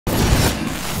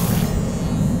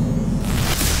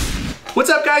What's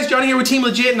up, guys? Johnny here with Team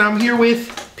Legit, and I'm here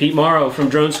with Pete Morrow from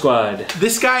Drone Squad.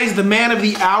 This guy is the man of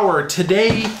the hour.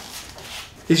 Today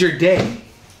is your day.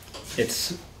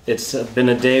 It's been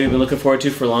a day we've been looking forward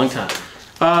to for a long time.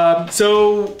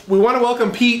 So we want to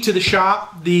welcome Pete to the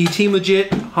shop, the Team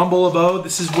Legit humble abode.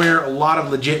 This is where a lot of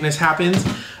legitness happens.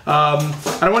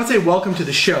 I don't want to say welcome to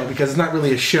the show because it's not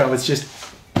really a show. It's just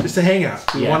a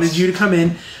hangout. We wanted you to come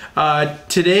in.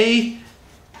 Today,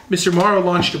 Mr. Morrow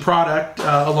launched a product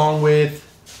along with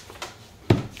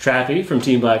Trappy from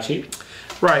Team Black Sheep.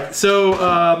 Right. So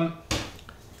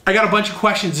I got a bunch of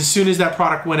questions as soon as that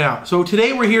product went out. So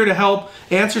today we're here to help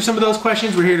answer some of those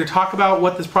questions. We're here to talk about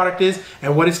what this product is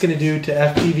and what it's going to do to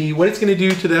FPV, what it's going to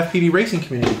do to the FPV racing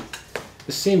community.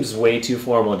 This seems way too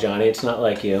formal, Johnny. It's not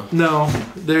like you. No,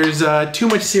 there's too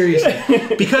much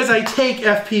seriousness. Because I take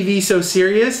FPV so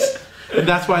serious, and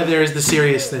that's why there's the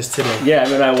seriousness today. Yeah, I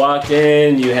mean, I walked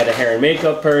in, you had a hair and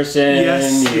makeup person.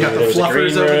 Yes, you got the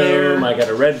fluffers over there. I got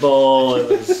a Red Bull. It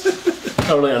was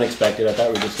totally unexpected. I thought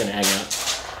we were just going to hang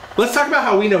out. Let's talk about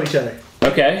how we know each other.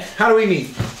 Okay. How do we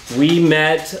meet? We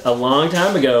met a long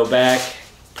time ago, back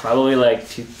probably like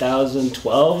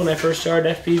 2012 when I first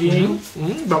started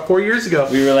FPVing. About 4 years ago.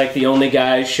 We were like the only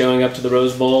guys showing up to the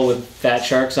Rose Bowl with fat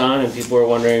sharks on, and people were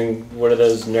wondering, what are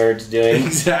those nerds doing?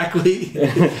 Exactly.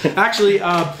 Actually,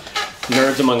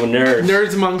 nerds among nerds.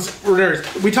 Nerds amongst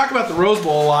nerds. We talk about the Rose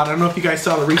Bowl a lot. I don't know if you guys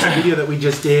saw the recent video that we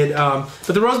just did, but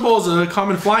the Rose Bowl is a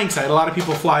common flying site. A lot of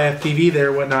people fly FPV there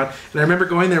and whatnot. And I remember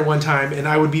going there one time, and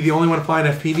I would be the only one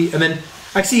flying FPV, and then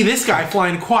I see this guy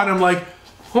flying a quad, and I'm like,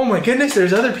 oh my goodness,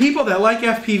 there's other people that like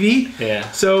FPV.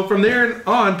 Yeah. So from there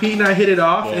on, Pete and I hit it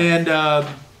off, and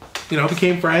you know,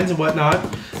 became friends and whatnot.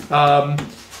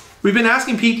 We've been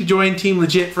asking Pete to join Team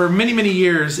Legit for many, many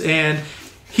years, and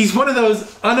he's one of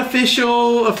those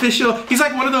unofficial, he's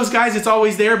like one of those guys that's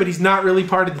always there, but he's not really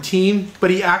part of the team, but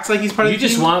he acts like he's part of the team. You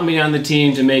just want me on the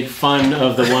team to make fun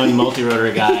of the one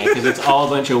multi-rotor guy, because it's all a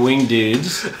bunch of wing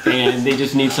dudes, and they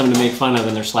just need someone to make fun of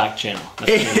in their Slack channel.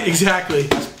 Exactly.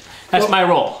 That's my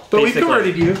role. But basically. we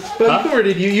converted you. But we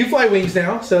converted you. You fly wings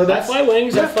now, so that's. I fly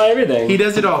wings. I fly everything. He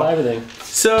does it all. I fly everything.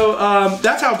 So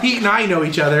that's how Pete and I know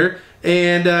each other.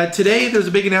 And today there's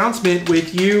a big announcement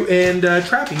with you and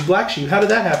Trappy, Black Sheep. How did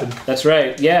that happen? That's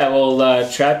right. Yeah. Well,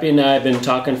 Trappy and I have been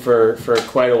talking for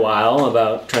quite a while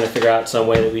about trying to figure out some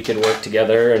way that we could work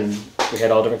together, and we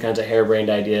had all different kinds of harebrained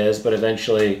ideas, but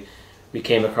eventually we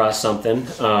came across something.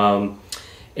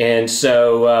 And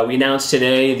so we announced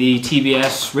today the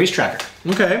TBS Race Tracker.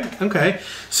 Okay.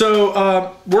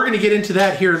 So we're going to get into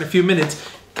that here in a few minutes.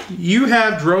 You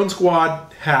have Drone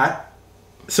Squad hat,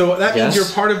 so that means you're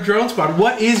part of Drone Squad.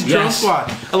 What is Drone Squad?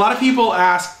 A lot of people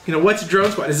ask, you know, what's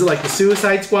Drone Squad? Is it like the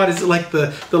Suicide Squad? Is it like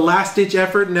the last-ditch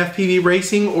effort in FPV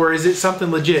racing, or is it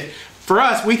something legit? For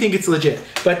us, we think it's legit.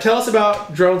 But tell us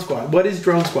about Drone Squad. What is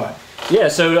Drone Squad? Yeah,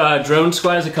 so Drone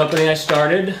Squad is a company I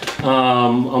started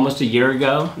almost a year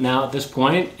ago now at this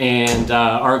point, and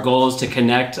our goal is to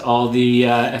connect all the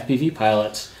FPV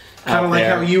pilots kind of like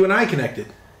how you and I connected.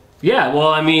 Yeah, well,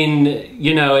 I mean,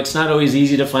 you know, it's not always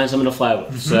easy to find someone to fly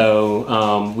with.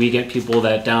 So we get people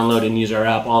that download and use our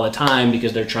app all the time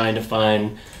because they're trying to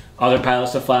find other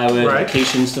pilots to fly with,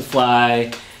 locations to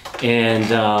fly, and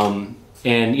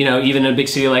you know, even in a big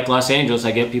city like Los Angeles,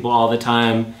 I get people all the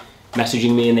time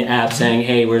messaging me in the app saying,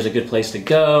 hey, where's a good place to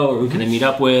go, or who can I meet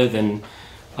up with, and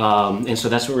so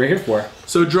that's what we're here for.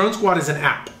 So Drone Squad is an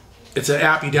app. It's an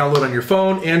app you download on your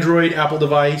phone, Android, Apple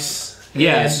device.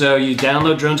 Yeah, so you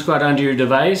download Drone Squad onto your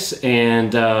device,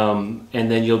 and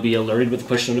then you'll be alerted with a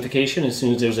push notification as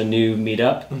soon as there's a new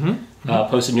meetup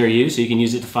posted near you, so you can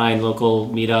use it to find local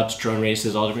meetups, drone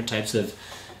races, all different types of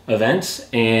events.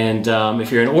 And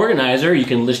if you're an organizer, you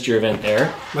can list your event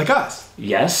there. Like us.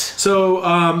 Yes.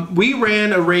 So we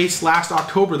ran a race last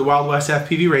October, the Wild West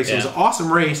FPV race. It was an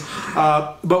awesome race.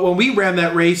 But when we ran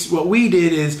that race, what we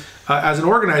did is, as an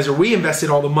organizer, we invested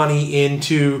all the money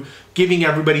into giving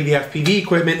everybody the FPV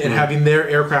equipment and having their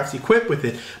aircrafts equipped with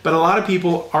it. But a lot of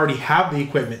people already have the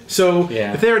equipment. So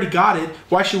if they already got it,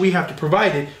 why should we have to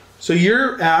provide it? So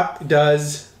your app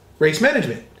does race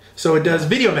management. So it does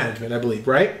video management, I believe,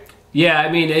 right? Yeah,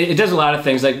 I mean, it does a lot of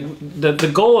things. Like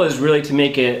the goal is really to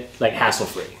make it like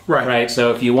hassle-free, right?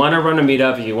 So if you want to run a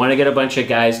meetup, if you want to get a bunch of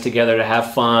guys together to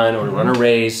have fun or to run a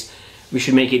race, we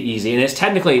should make it easy. And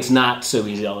technically it's not so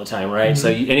easy all the time, right? So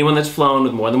anyone that's flown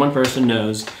with more than one person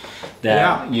knows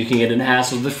that you can get in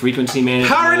hassles with frequency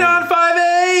management. Powering on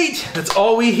 5.8! That's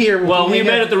all we hear. Well, we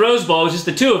met at the Rose Bowl, it was just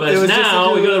the two of us.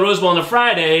 Now, we go to the Rose Bowl on a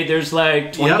Friday, there's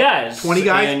like 20 guys. 20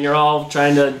 guys. And you're all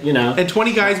trying to, you know. And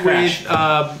 20 guys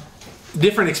with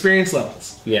different experience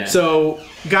levels. Yeah. So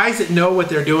guys that know what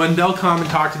they're doing, they'll come and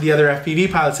talk to the other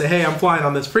FPV pilots, say, hey, I'm flying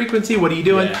on this frequency, what are you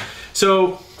doing? Yeah.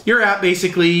 So your app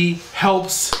basically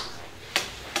helps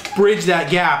bridge that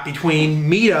gap between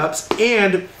meetups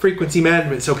and frequency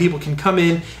management, so people can come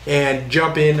in and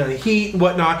jump in on heat and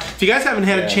whatnot. If you guys haven't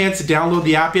had a chance to download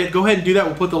the app yet, go ahead and do that.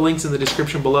 We'll put the links in the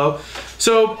description below.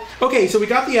 So, okay, so we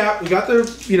got the app, we got the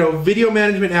video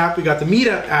management app, we got the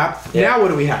meetup app. Yeah. Now what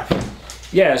do we have?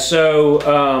 Yeah, so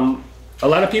a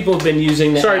lot of people have been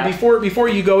using the app. Before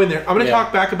you go in there, I'm going to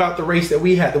talk back about the race that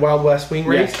we had, the Wild West Wing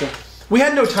race. Yeah. We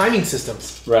had no timing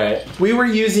systems. Right. We were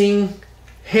using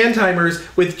hand timers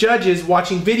with judges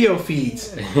watching video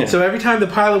feeds. So every time the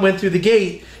pilot went through the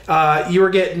gate, you were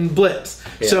getting blips.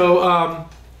 Yeah. So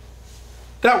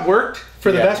that worked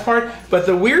for the best part. But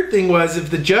the weird thing was, if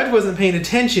the judge wasn't paying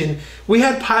attention, we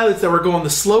had pilots that were going the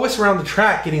slowest around the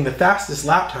track getting the fastest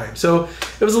lap time. So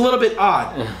it was a little bit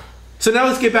odd. So now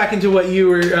let's get back into what you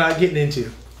were getting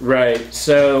into. Right.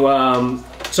 So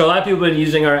so a lot of people have been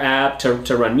using our app to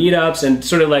run meetups, and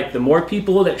sort of like the more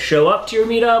people that show up to your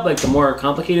meetup, like the more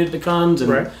complicated it becomes,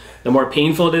 and the more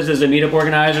painful it is as a meetup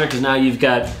organizer, because now you've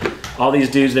got all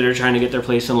these dudes that are trying to get their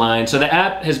place in line. So the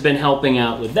app has been helping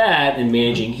out with that and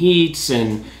managing heats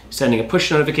and sending a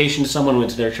push notification to someone when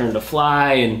it's their turn to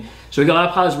fly. And so we got a lot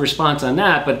of positive response on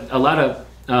that, but a lot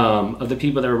of the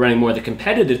people that are running more of the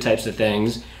competitive types of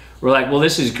things we're like, well,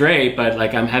 this is great, but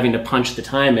like I'm having to punch the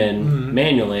time in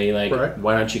manually. Like,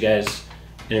 why don't you guys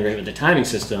integrate with the timing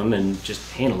system and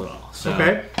just handle it all? So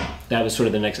that was sort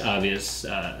of the next obvious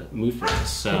move for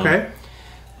us. So,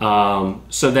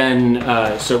 so then,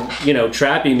 you know,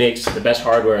 Trappy makes the best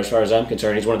hardware as far as I'm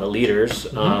concerned. He's one of the leaders.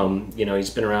 You know,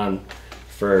 he's been around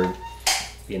for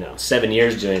 7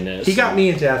 years doing this. He got me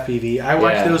into FPV. I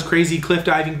watched those crazy cliff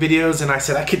diving videos, and I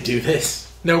said I could do this.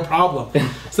 No problem.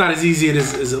 It's not as easy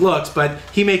as it looks, but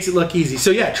he makes it look easy.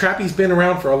 So yeah, Trappy's been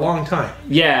around for a long time.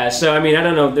 Yeah. So I mean, I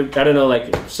don't know.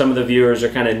 Like some of the viewers are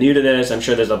kind of new to this. I'm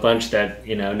sure there's a bunch that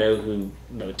know who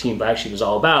Team Black Sheep is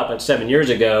all about. But 7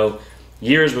 years ago,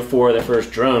 years before the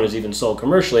first drone was even sold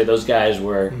commercially, those guys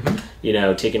were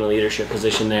taking a leadership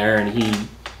position there, and he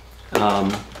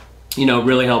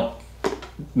really helped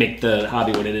make the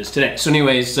hobby what it is today. So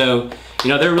anyways, they're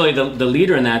really the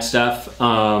leader in that stuff,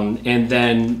 and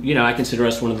then I consider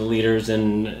us one of the leaders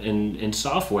in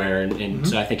software, and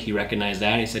so I think he recognized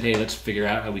that. He said, hey, let's figure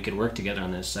out how we could work together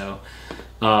on this. So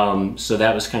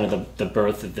that was kind of the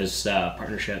birth of this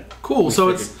partnership. Cool. So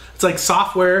it's like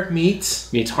software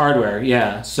meets hardware.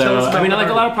 Yeah. So I mean, like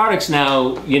a lot of products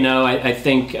now, I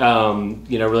think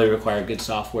really require good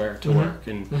software to work.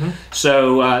 And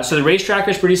so the RaceTracker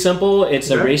is pretty simple.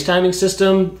 It's a race timing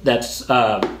system that's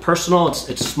personal.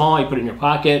 It's small. You put it in your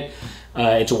pocket.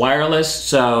 It's wireless.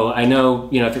 So I know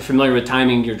if you're familiar with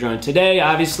timing your drone today,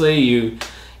 obviously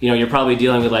you're probably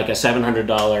dealing with like a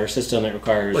 $700 system that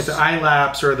requires like the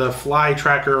iLapse or the Fly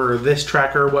Tracker or this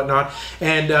tracker or whatnot.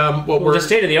 And the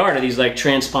state of the art of these like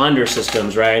transponder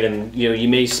systems, right? And you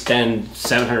may spend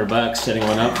 $700 setting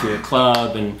one up for your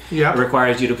club, and it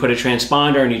requires you to put a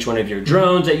transponder in each one of your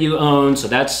drones that you own. So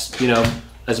that's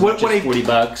as much as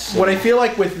 $40. What I feel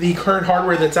like with the current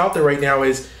hardware that's out there right now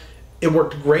is it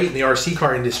worked great in the RC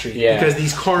car industry because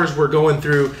these cars were going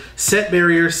through set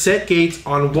barriers, set gates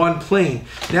on one plane.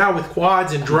 Now with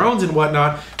quads and drones and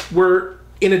whatnot, we're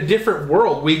in a different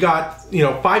world. We got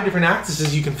 5 different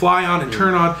axes you can fly on and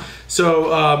turn on.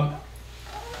 So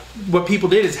what people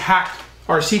did is hack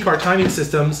RC car timing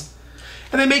systems,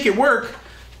 and they make it work.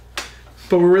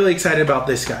 But we're really excited about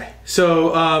this guy.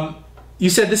 So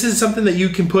you said this is something that you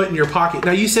can put in your pocket.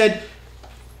 Now you said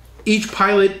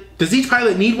does each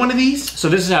pilot need one of these? So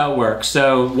this is how it works.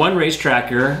 So one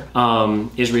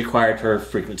RaceTracker is required per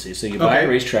frequency. So you buy a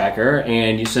RaceTracker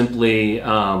and you simply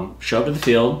show up to the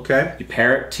field. Okay. You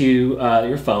pair it to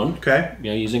your phone. Okay.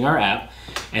 Using our app,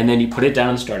 and then you put it down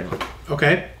and start it.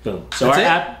 Okay. Boom. So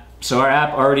our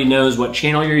app already knows what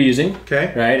channel you're using.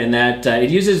 Okay. Right, and that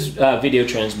it uses video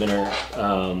transmitter.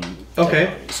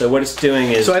 Okay. So what it's doing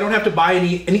is. So I don't have to buy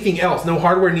anything else. No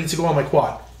hardware needs to go on my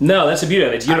quad. No, that's the beauty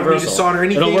of it. It's universal. I don't need to solder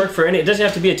anything. It'll work for any. It doesn't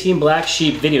have to be a Team Black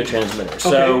Sheep video transmitter.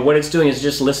 So what it's doing is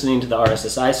just listening to the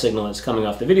RSSI signal that's coming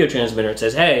off the video transmitter. It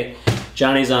says, "Hey,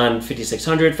 Johnny's on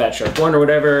 5600, Fat Shark 1 or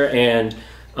whatever," and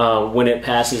when it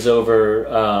passes over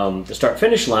the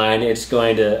start-finish line, it's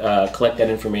going to collect that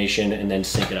information and then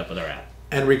sync it up with our app.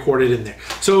 And record it in there.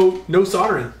 So no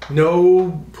soldering,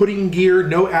 no putting gear,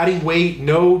 no adding weight,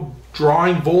 no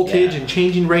drawing voltage and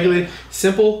changing regulator.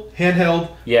 Simple handheld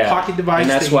pocket device. And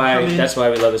that's why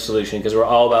we love the solution, because we're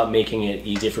all about making it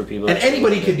easy for people. And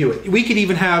anybody could do it. We could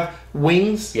even have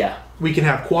wings. Yeah. We can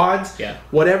have quads. Yeah.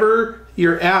 Whatever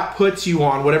your app puts you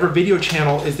on, whatever video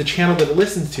channel is the channel that it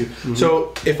listens to.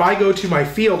 So if I go to my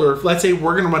field, or if, let's say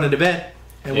we're going to run an event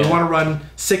and we want to run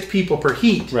 6 people per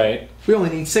heat, we only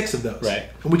need 6 of those.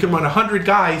 And we can run 100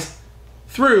 guys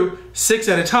through 6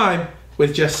 at a time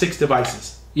with just 6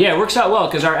 devices. Yeah, it works out well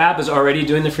because our app is already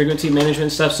doing the frequency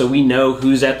management stuff, so we know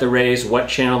who's at the race, what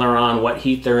channel they're on, what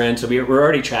heat they're in. So we're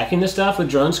already tracking this stuff with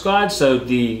Drone Squad. So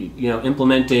the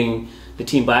implementing the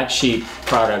Team Black Sheep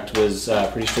product was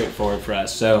pretty straightforward for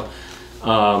us. So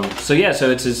it's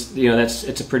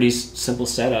a pretty simple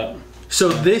setup. So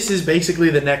this is basically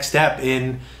the next step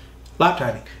in lap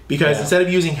timing, because instead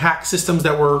of using hack systems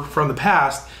that were from the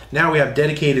past, now we have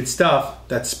dedicated stuff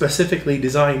that's specifically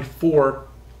designed for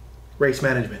race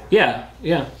management. Yeah.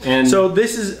 And so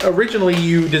this is originally,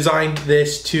 you designed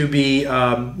this to be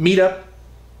meetup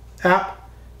app,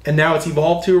 and now it's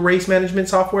evolved to a race management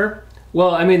software.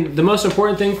 Well, I mean, the most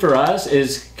important thing for us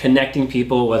is connecting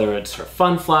people, whether it's for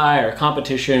fun fly or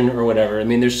competition or whatever. I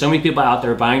mean, there's so many people out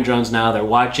there buying drones now. They're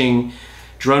watching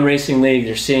Drone Racing League.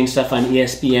 They're seeing stuff on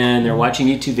ESPN. They're watching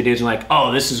YouTube videos and like,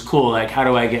 oh, this is cool. Like, how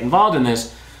do I get involved in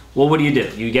this? Well, what do? You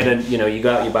get you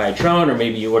go out, you buy a drone, or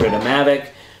maybe you ordered a Mavic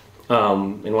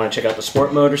and want to check out the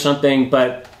sport mode or something,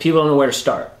 but people don't know where to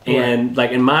start. And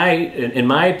like in my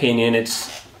opinion,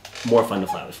 it's more fun to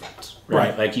fly with friends.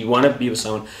 Right. Like you want to be with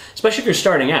someone, especially if you're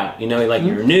starting out, like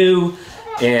you're new,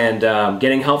 and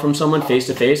getting help from someone face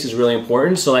to face is really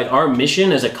important. So like our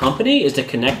mission as a company is to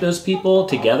connect those people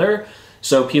together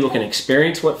so people can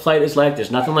experience what flight is like.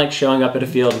 There's nothing like showing up at a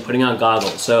field and putting on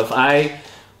goggles. So if I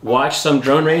watch some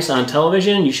drone race on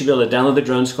television, you should be able to download the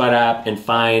Drone Squad app and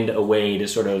find a way to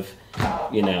sort of,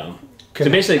 to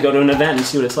basically go to an event and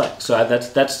see what it's like. So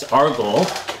that's our goal.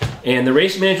 And the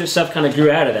race management stuff kind of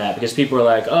grew out of that, because people were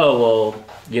like, oh, well,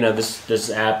 this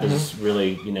app is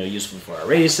really, useful for our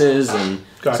races, and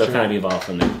so it kind of evolved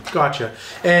from there. Gotcha.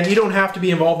 And you don't have to be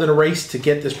involved in a race to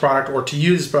get this product or to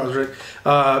use this product.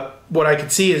 What I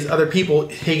could see is other people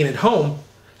taking it home,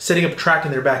 setting up a track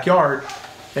in their backyard,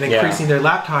 and increasing their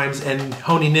lap times and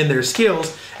honing in their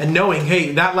skills, and knowing,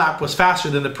 hey, that lap was faster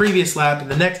than the previous lap, and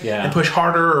the next, and push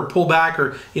harder or pull back,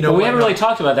 or But we haven't really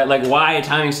talked about that, like why a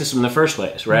timing system in the first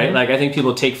place, right? Like I think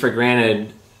people take for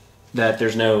granted that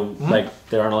there's no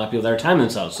there aren't a lot of people that are timing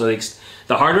themselves. So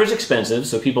the hardware is expensive,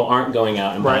 so people aren't going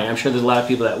out and buying. I'm sure there's a lot of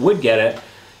people that would get it.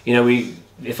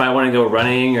 If I want to go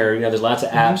running, or there's lots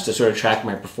of apps to sort of track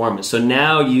my performance. So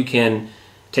now you can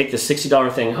take the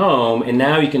 $60 thing home, and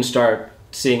now you can start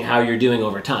seeing how you're doing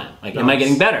over time. Like, am I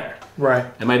getting better? Right.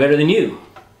 Am I better than you?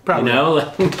 Probably.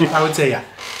 I would say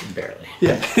barely.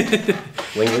 Yeah.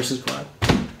 Wing versus quad.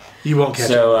 You won't catch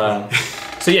it.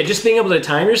 So yeah, just being able to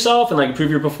time yourself and like improve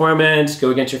your performance, go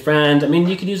against your friend. I mean,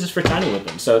 you could use this for tiny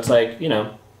whipping. So it's like,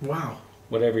 wow.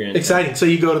 Whatever you're into. Exciting. So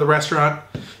you go to the restaurant,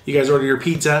 you guys order your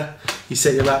pizza, you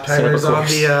set your lap timers on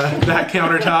the that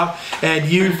countertop, and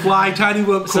you fly tiny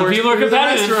whoop course through the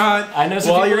restaurant. I know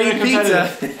some while you're eating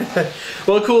pizza.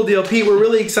 Well, cool deal, Pete. We're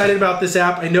really excited about this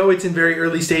app. I know it's in very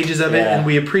early stages of it, and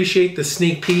we appreciate the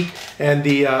sneak peek and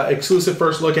the exclusive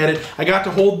first look at it. I got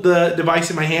to hold the device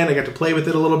in my hand. I got to play with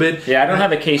it a little bit. Yeah, I don't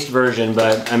have a cased version,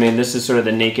 but I mean, this is sort of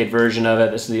the naked version of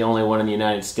it. This is the only one in the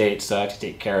United States, so I have to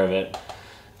take care of it.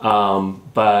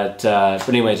 But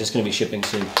anyway, it's just going to be shipping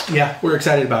soon. Yeah, we're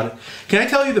excited about it. Can I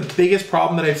tell you the biggest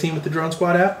problem that I've seen with the Drone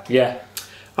Squad app? Yeah.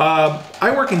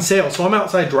 I work in sales, so I'm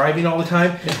outside driving all the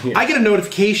time. I get a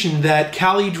notification that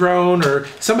Cali Drone or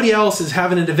somebody else is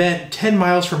having an event 10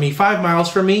 miles from me, 5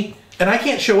 miles from me, and I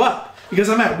can't show up because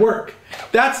I'm at work.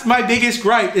 That's my biggest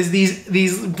gripe, is these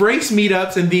race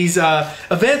meetups and these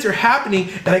events are happening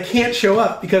and I can't show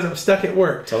up because I'm stuck at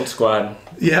work. Total squad.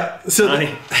 Yeah. So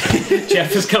Johnny,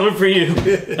 Jeff is coming for you.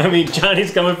 I mean,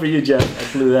 Johnny's coming for you, Jeff.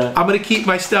 I blew that. I'm going to keep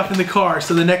my stuff in the car,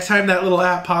 so the next time that little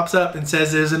app pops up and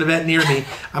says there's an event near me,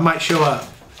 I might show up.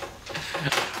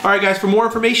 All right, guys, for more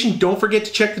information, don't forget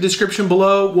to check the description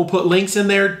below. We'll put links in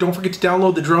there. Don't forget to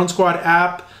download the Drone Squad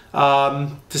app.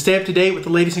 To stay up to date with the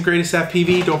latest and greatest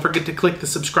FPV, don't forget to click the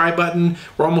subscribe button.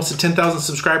 We're almost at 10,000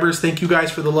 subscribers. Thank you guys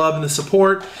for the love and the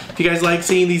support. If you guys like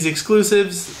seeing these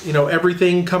exclusives,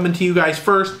 everything coming to you guys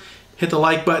first, hit the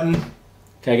like button.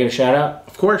 Can I give a shout out?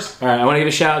 Of course. All right, I want to give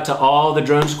a shout out to all the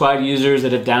Drone Squad users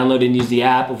that have downloaded and used the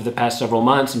app over the past several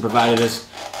months and provided us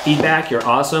feedback. You're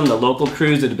awesome. The local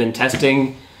crews that have been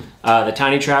testing the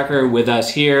Tiny Tracker with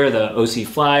us here, the OC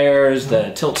Flyers,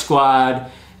 the Tilt Squad,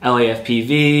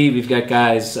 LAFPV. We've got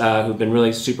guys who've been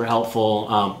really super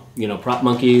helpful. You know, Prop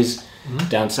Monkeys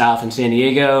down south in San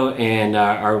Diego, and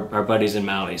our buddies in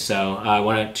Maui. So I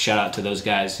want to shout out to those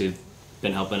guys who've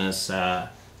been helping us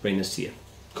bring this to you.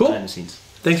 Cool. Behind the scenes.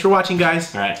 Thanks for watching,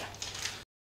 guys. All right.